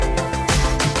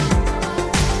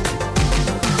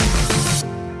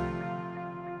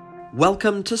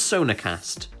Welcome to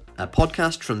Sonacast, a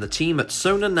podcast from the team at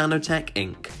Sona Nanotech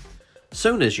Inc.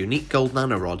 Sona's unique gold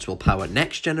nanorods will power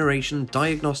next-generation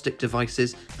diagnostic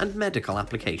devices and medical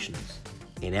applications.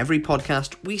 In every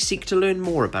podcast, we seek to learn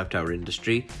more about our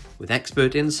industry with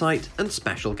expert insight and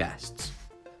special guests.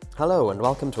 Hello and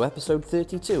welcome to episode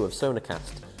 32 of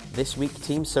Sonacast. This week,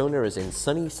 Team Sona is in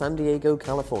sunny San Diego,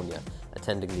 California,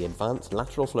 attending the Advanced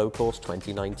Lateral Flow Course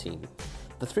 2019.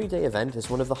 The three-day event is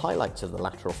one of the highlights of the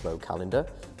lateral flow calendar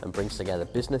and brings together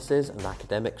businesses and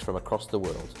academics from across the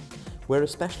world. We're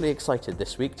especially excited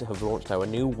this week to have launched our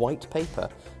new white paper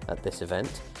at this event,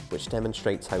 which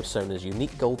demonstrates how Sona's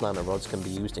unique gold nanorods can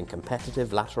be used in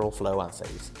competitive lateral flow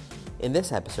assays. In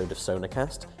this episode of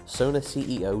Sonacast, Sona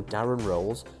CEO Darren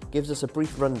Rolls gives us a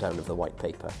brief rundown of the white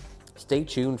paper. Stay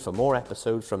tuned for more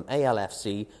episodes from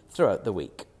ALFC throughout the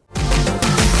week.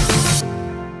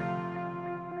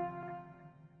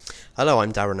 Hello,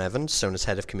 I'm Darren Evans, Sona's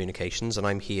Head of Communications, and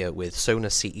I'm here with Sona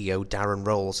CEO Darren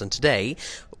Rolls. And today,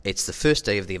 it's the first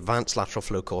day of the Advanced Lateral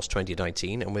Flow Course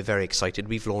 2019, and we're very excited.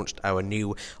 We've launched our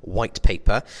new white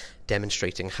paper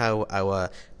demonstrating how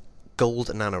our gold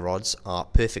nanorods are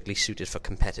perfectly suited for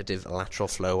competitive lateral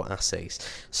flow assays.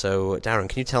 So, Darren,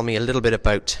 can you tell me a little bit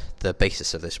about the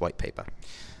basis of this white paper?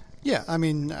 Yeah,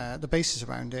 the basis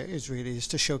around it is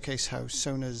to showcase how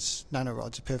Sona's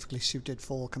nanorods are perfectly suited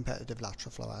for competitive lateral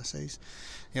flow assays,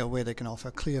 where they can offer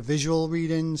clear visual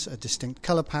readings, a distinct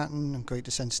color pattern and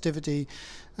greater sensitivity,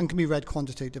 and can be read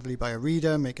quantitatively by a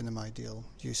reader, making them ideal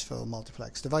use for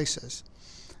multiplex devices.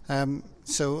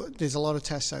 So there's a lot of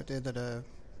tests out there that are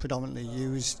predominantly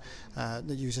used that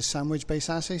use a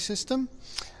sandwich-based assay system.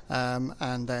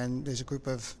 And then there's a group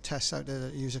of tests out there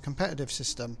that use a competitive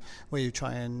system where you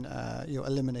try and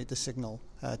eliminate the signal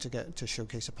to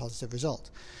showcase a positive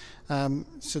result.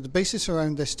 So the basis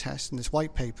around this test and this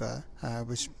white paper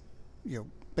was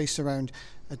based around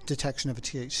a detection of a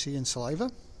THC in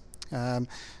saliva.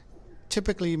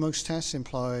 Typically, most tests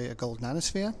employ a gold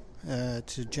nanosphere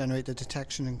to generate the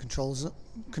detection and control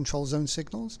zone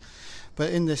signals.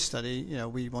 But in this study,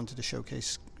 we wanted to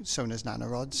showcase Sona's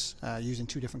nanorods using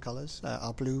two different colors,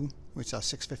 our blue, which is our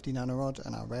 650 nanorod,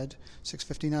 and our red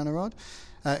 850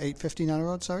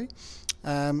 nanorod, sorry.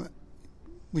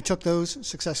 We took those,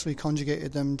 successfully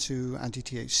conjugated them to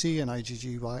anti-THC and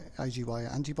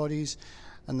IgY antibodies,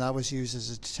 and that was used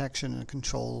as a detection and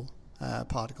control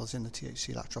particles in the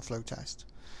THC lateral flow test.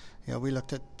 We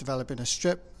looked at developing a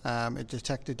strip. It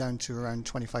detected down to around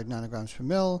 25 nanograms per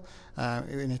mil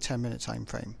in a 10-minute time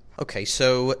frame. Okay,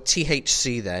 so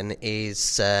THC then is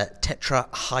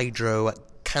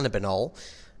tetrahydrocannabinol,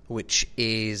 which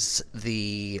is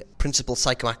the principal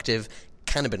psychoactive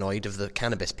cannabinoid of the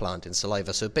cannabis plant in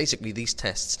saliva. So basically these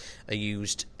tests are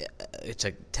used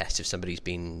to test if somebody's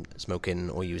been smoking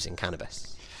or using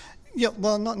cannabis. Yeah,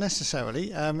 well, not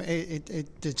necessarily.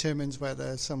 It determines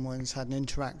whether someone's had an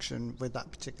interaction with that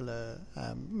particular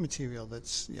material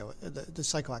that's, the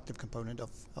psychoactive component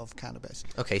of cannabis.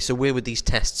 Okay, so where would these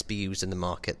tests be used in the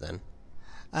market then?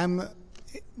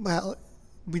 Well,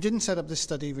 we didn't set up this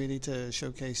study really to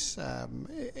showcase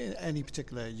any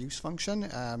particular use function.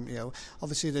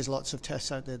 Obviously there's lots of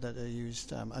tests out there that are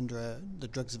used under the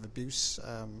drugs of abuse,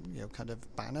 kind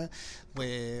of banner,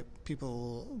 where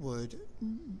people would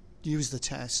use the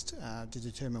test to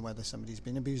determine whether somebody's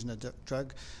been abusing a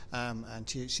drug, and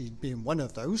THC being one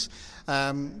of those.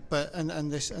 But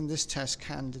this test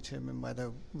can determine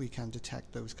whether we can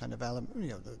detect those kind of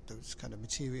those kind of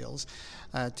materials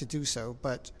to do so.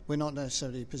 But we're not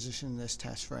necessarily positioning this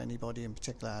test for anybody in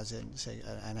particular, as in say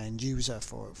an end user,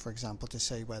 for example, to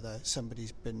say whether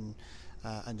somebody's been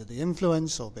under the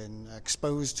influence or been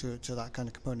exposed to that kind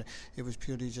of component. It was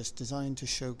purely just designed to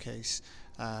showcase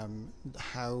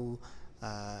how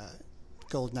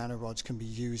gold nanorods can be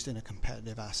used in a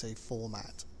competitive assay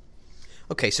format.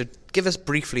 Okay, so give us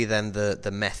briefly then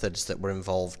the methods that were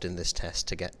involved in this test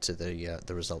to get to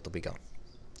the result that we got.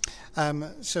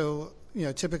 So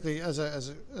typically, as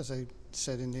I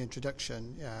said in the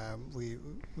introduction, we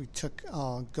took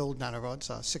our gold nanorods,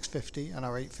 our 650 and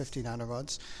our 850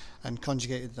 nanorods, and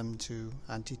conjugated them to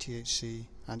anti-THC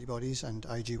antibodies and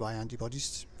IgY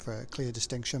antibodies for a clear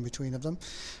distinction between them,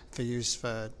 for use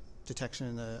for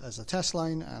detection as a test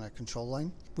line and a control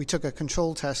line. We took a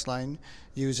control test line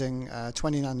using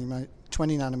 20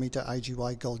 nanometer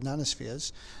IgY gold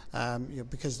nanospheres,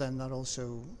 because then that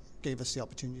also gave us the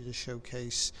opportunity to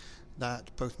showcase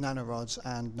that both nanorods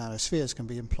and nanospheres can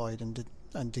be employed in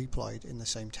and deployed in the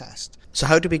same test. So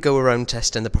how did we go around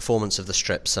testing the performance of the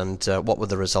strips, and what were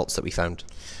the results that we found?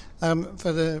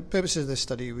 For the purposes of this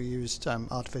study, we used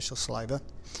artificial saliva,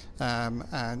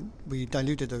 and we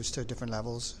diluted those to different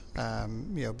levels,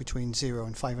 between 0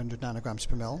 and 500 nanograms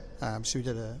per mil. So we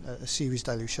did a series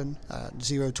dilution,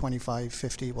 0, 25,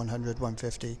 50, 100,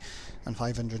 150, and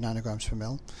 500 nanograms per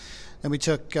mil. Then we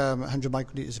took 100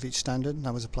 microliters of each standard, and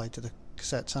that was applied to the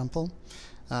cassette sample.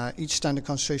 Each standard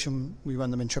concentration, we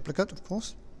run them in triplicate, of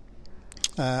course.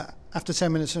 After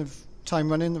 10 minutes of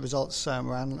time running, the results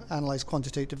were analysed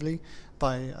quantitatively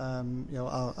by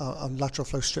our lateral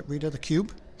flow strip reader, the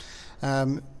Cube.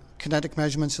 Kinetic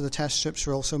measurements of the test strips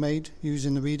were also made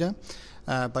using the reader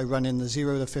by running the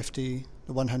 0, the 50,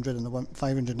 the 100 and the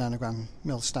 500 nanogram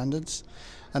mil standards.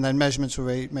 And then measurements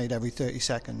were made every 30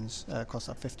 seconds across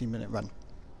that 15-minute run.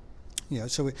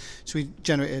 So we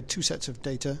generated two sets of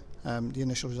data, the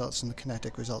initial results and the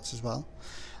kinetic results as well.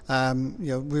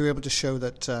 We were able to show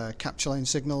that capture line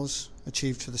signals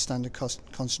achieved for the standard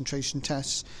concentration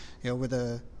tests, with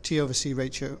a T/C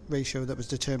ratio that was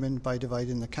determined by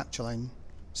dividing the capture line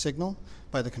signal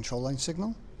by the control line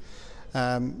signal.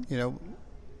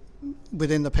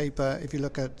 Within the paper, if you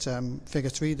look at figure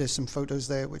 3, there's some photos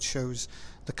there which shows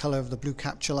the color of the blue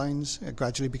capture lines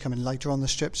gradually becoming lighter on the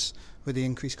strips with the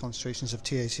increased concentrations of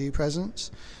THC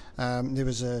presence. There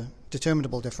was a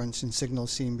determinable difference in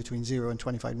signals seen between 0 and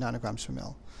 25 nanograms per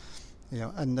mil.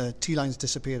 And the T lines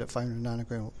disappeared at 500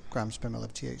 nanograms per mil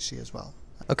of THC as well.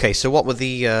 Okay, so what were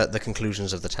the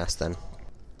conclusions of the test then?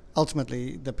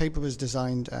 Ultimately, the paper was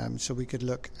designed so we could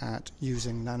look at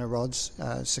using nanorods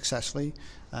successfully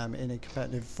in a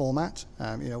competitive format.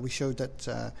 We showed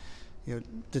that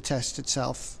the test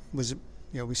itself was,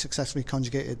 we successfully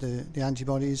conjugated the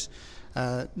antibodies.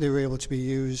 They were able to be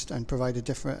used and provide a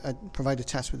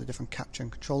test with the different capture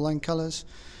and control line colors.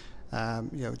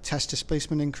 Test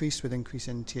displacement increased with increase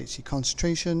in THC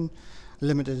concentration.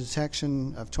 Limited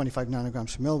detection of 25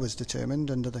 nanograms per mil was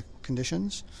determined under the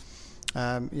conditions.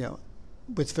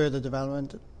 With further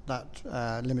development, that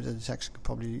limited detection could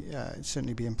probably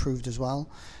certainly be improved as well.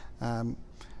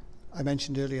 I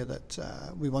mentioned earlier that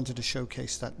we wanted to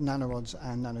showcase that nanorods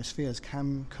and nanospheres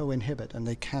can co-inhibit and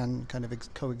they can kind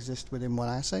of coexist within one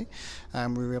assay.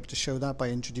 We were able to show that by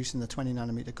introducing the 20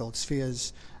 nanometer gold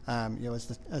spheres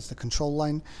as the control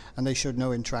line, and they showed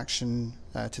no interaction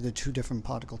to the two different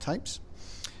particle types.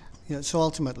 So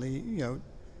ultimately,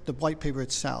 the white paper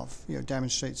itself,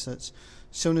 demonstrates that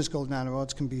Sonar's gold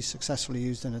nanorods can be successfully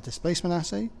used in a displacement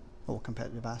assay, or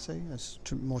competitive assay, as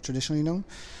more traditionally known.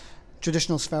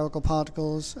 Traditional spherical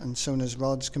particles and Sonar's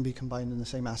rods can be combined in the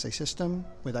same assay system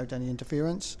without any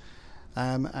interference,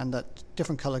 and that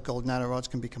different colored gold nanorods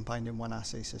can be combined in one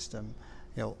assay system,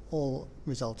 all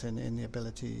resulting in the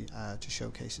ability to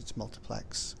showcase its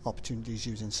multiplex opportunities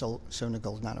using Sonar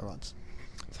gold nanorods.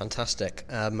 Fantastic.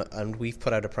 And we've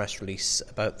put out a press release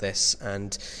about this,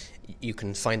 and you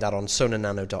can find that on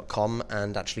sonarnano.com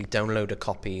and actually download a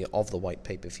copy of the white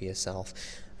paper for yourself.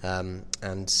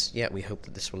 We hope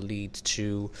that this will lead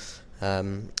to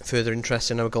further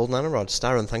interest in our gold nanorods.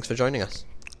 Darren, thanks for joining us.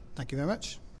 Thank you very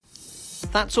much.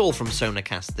 That's all from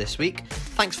SonarCast this week.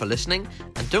 Thanks for listening,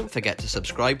 and don't forget to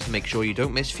subscribe to make sure you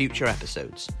don't miss future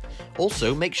episodes.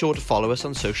 Also, make sure to follow us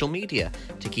on social media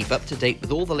to keep up to date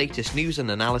with all the latest news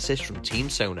and analysis from Team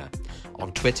Sonar.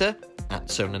 On Twitter,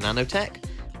 @Sonar Nanotech,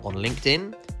 on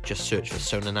LinkedIn, just search for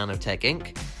Sonar Nanotech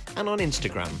Inc., and on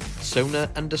Instagram,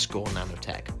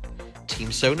 Sonar_Nanotech.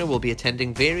 Team Sonar will be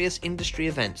attending various industry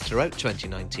events throughout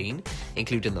 2019,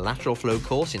 including the Lateral Flow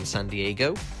course in San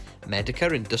Diego,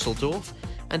 Medica in Dusseldorf,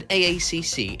 and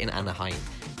AACC in Anaheim,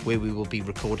 where we will be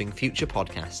recording future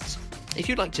podcasts. If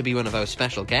you'd like to be one of our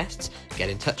special guests, get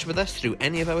in touch with us through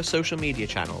any of our social media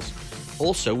channels.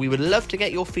 Also, we would love to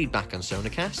get your feedback on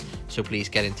SonarCast, so please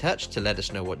get in touch to let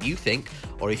us know what you think,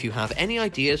 or if you have any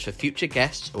ideas for future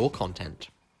guests or content.